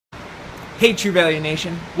Hey True Value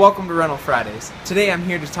Nation, welcome to Rental Fridays. Today I'm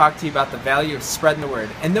here to talk to you about the value of spreading the word.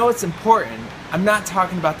 And though it's important, I'm not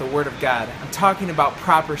talking about the Word of God, I'm talking about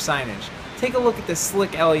proper signage. Take a look at this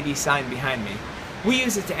slick LED sign behind me. We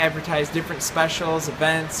use it to advertise different specials,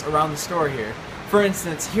 events around the store here. For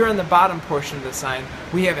instance, here on the bottom portion of the sign,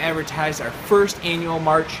 we have advertised our first annual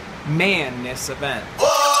March Ness event.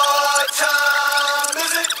 What time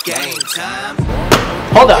is it? Game time.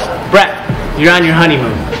 Hold up, Brett, you're on your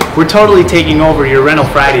honeymoon. We're totally taking over your Rental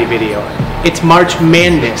Friday video. It's March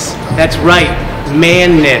Madness. That's right,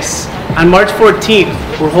 Madness. On March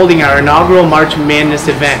 14th, we're holding our inaugural March Madness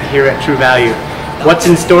event here at True Value. What's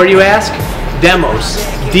in store, you ask? Demos,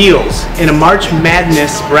 deals, and a March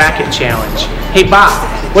Madness bracket challenge. Hey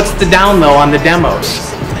Bob, what's the down low on the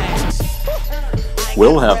demos?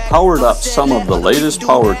 We'll have powered up some of the latest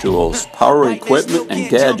power tools, power equipment, and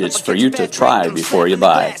gadgets for you to try before you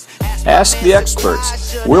buy. Ask the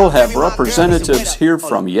experts. We'll have representatives here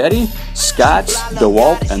from Yeti, Scotts,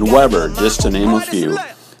 DeWalt, and Weber, just to name a few.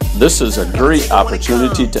 This is a great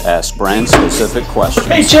opportunity to ask brand-specific questions.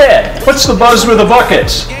 Hey Chad, what's the buzz with the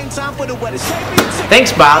buckets?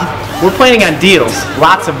 Thanks Bob. We're planning on deals,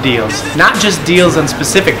 lots of deals. Not just deals on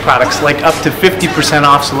specific products like up to 50%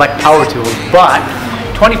 off select power tools, but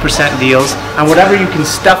 20% deals on whatever you can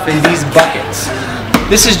stuff in these buckets.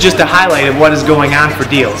 This is just a highlight of what is going on for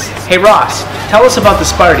deals. Hey Ross, tell us about the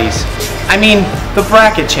Sparties. I mean, the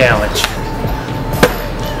bracket challenge.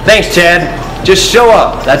 Thanks Chad. Just show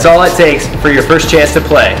up. That's all it takes for your first chance to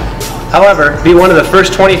play. However, be one of the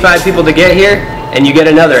first 25 people to get here and you get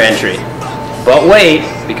another entry. But wait,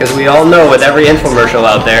 because we all know with every infomercial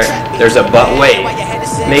out there, there's a but wait.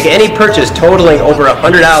 Make any purchase totaling over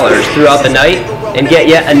 $100 throughout the night and get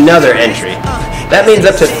yet another entry. That means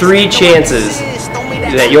up to 3 chances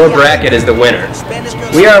that your bracket is the winner.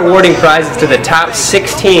 We are awarding prizes to the top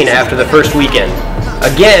 16 after the first weekend.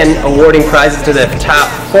 Again, awarding prizes to the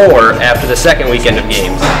top 4 after the second weekend of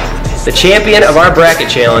games. The champion of our bracket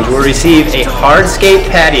challenge will receive a hardscape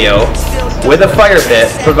patio with a fire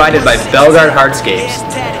pit provided by Belgard Hardscapes.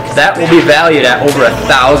 That will be valued at over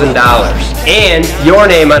 $1,000. And your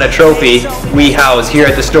name on a trophy we house here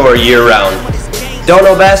at the store year-round. Don't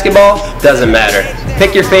know basketball? Doesn't matter.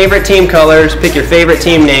 Pick your favorite team colors, pick your favorite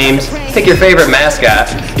team names, pick your favorite mascot.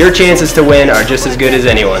 Your chances to win are just as good as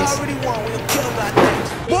anyone's.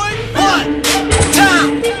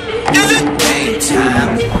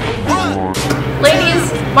 Ladies,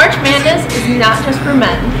 March Madness is not just for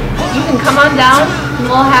men. You can come on down and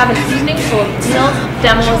we'll have an evening full of deals,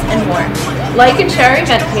 demos, and more. Like and share our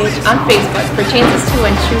event page on Facebook for chances to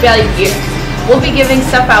win True Value gear. We'll be giving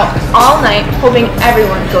stuff out all night, hoping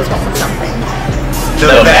everyone goes home with something. The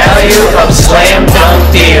value of slam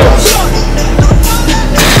dunk deals.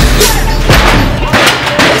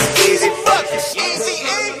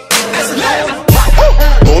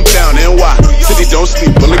 Hometown NY, city don't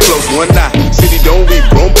sleep, only close one eye. City don't weep,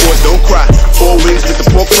 grown boys don't cry. 4 wings with the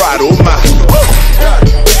pork fried, oh my.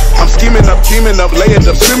 I'm scheming up, teaming up, laying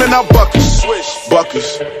up, screaming out buckets.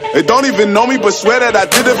 Buckets. They don't even know me, but swear that I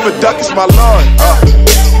did it for duckets, my lord.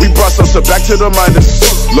 We brought some stuff back to the minors.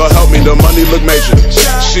 Lord help me, the money look major.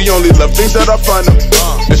 She only love things that are fun,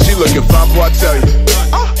 and she looking fine, boy, I tell you.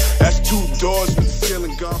 That's 2 doors with the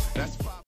ceiling gone.